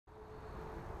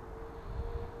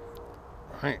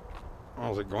Right,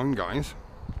 how's it going, guys?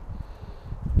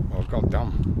 Well,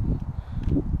 goddamn,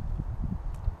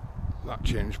 that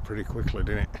changed pretty quickly,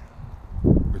 didn't it?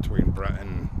 Between Brett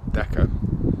and Decca.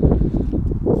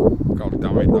 God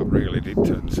damn it, that really did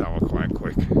turn sour quite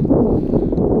quick.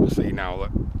 I see now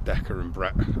that Decca and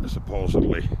Brett are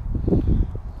supposedly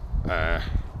going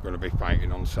to be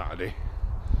fighting on Saturday.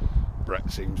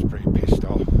 Brett seems pretty pissed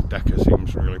off. Decca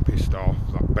seems really pissed off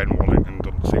that Ben Wellington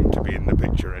doesn't seem to be in the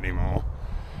picture anymore.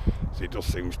 So it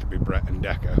just seems to be Brett and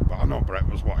Decca. But I know Brett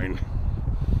was wanting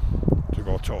to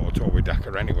go toe-to-toe with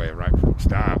Decca anyway, right from the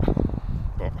start.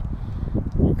 But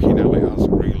fucking hell, it has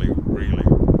really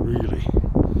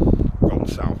gone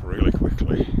south really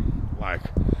quickly. Like,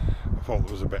 I thought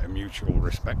there was a bit of mutual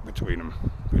respect between them,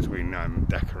 between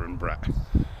Decca and Brett.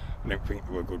 I didn't think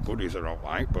they were good buddies or out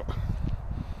like, but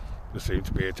there seemed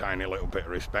to be a tiny little bit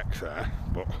of respect there.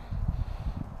 But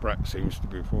Brett seems to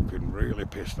be fucking really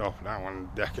pissed off now,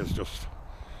 and Decca's just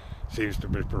seems to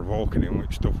be provoking him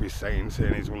with stuff he's saying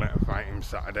he's willing to fight him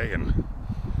Saturday and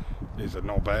he's a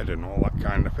knobhead and all that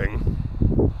kind of thing.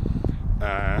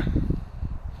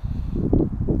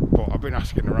 But I've been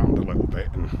asking around a little bit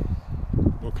and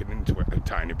looking into it a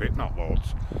tiny bit, not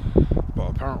loads,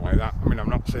 but apparently that, I mean, I'm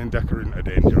not saying Decca isn't a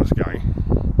dangerous guy,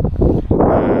 but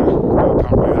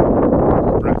apparently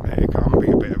that Brett may can be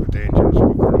a bit of a dangerous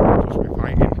fucker and just be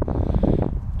fighting,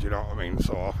 do you know what I mean?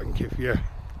 So I think if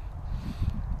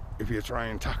you try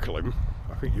and tackle him,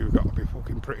 I think you've got to be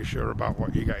fucking pretty sure about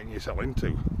what you're getting yourself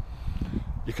into.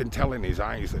 You can tell in his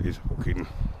eyes that he's fucking,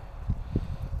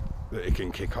 that he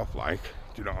can kick off like,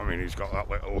 do you know what I mean? He's got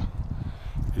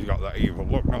that evil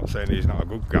look. Not saying he's not a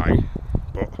good guy,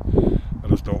 but I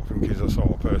just don't think he's the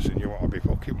sort of person you want to be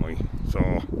fucking with. So,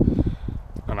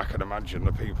 and I can imagine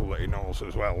the people that he knows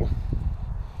as well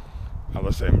are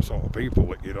the same sort of people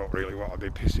that you don't really want to be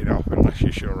pissing off unless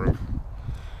you're sure of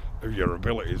your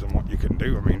abilities and what you can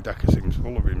do. I mean, Decca seems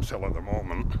full of himself at the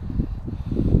moment,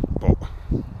 but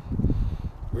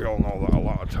we all know that a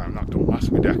lot of time that don't last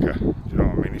with Decca. Do you know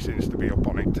what I mean? He seems to be up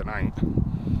on it tonight,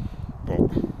 but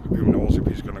who knows if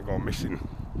he's going to go missing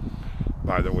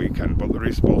by the weekend. But there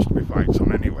is supposed to be fights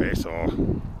on anyway, so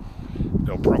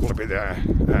they'll probably be there.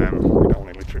 We all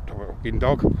nearly tripped over a fucking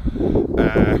dog.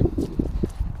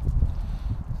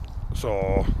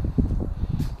 So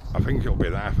I think he'll be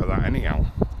there for that anyhow.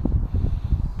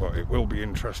 But it will be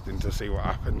interesting to see what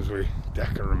happens with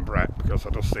Decca and Brett, because I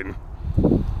just seen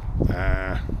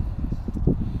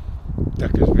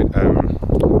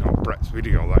Brett's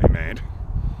video that he made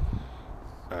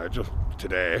just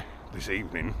today, this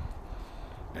evening,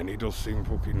 and he does seem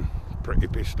fucking pretty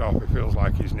pissed off. It feels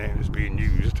like his name is being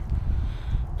used,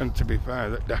 and to be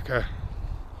fair, that Decca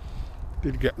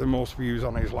did get the most views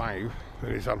on his live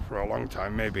that he's had for a long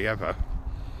time, maybe ever,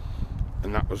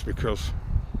 and that was because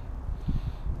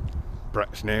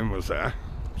Brett's name was there.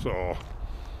 So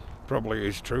probably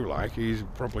is true, like he's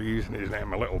probably using his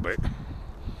name a little bit,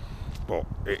 but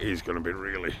it is going to be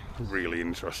really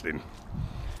interesting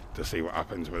to see what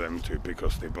happens with them two,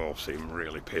 because they both seem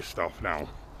really pissed off now.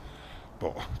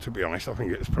 But to be honest, I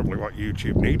think it's probably what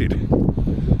YouTube needed.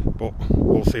 But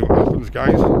we'll see what happens,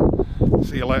 guys.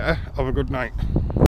 See you later, have a good night.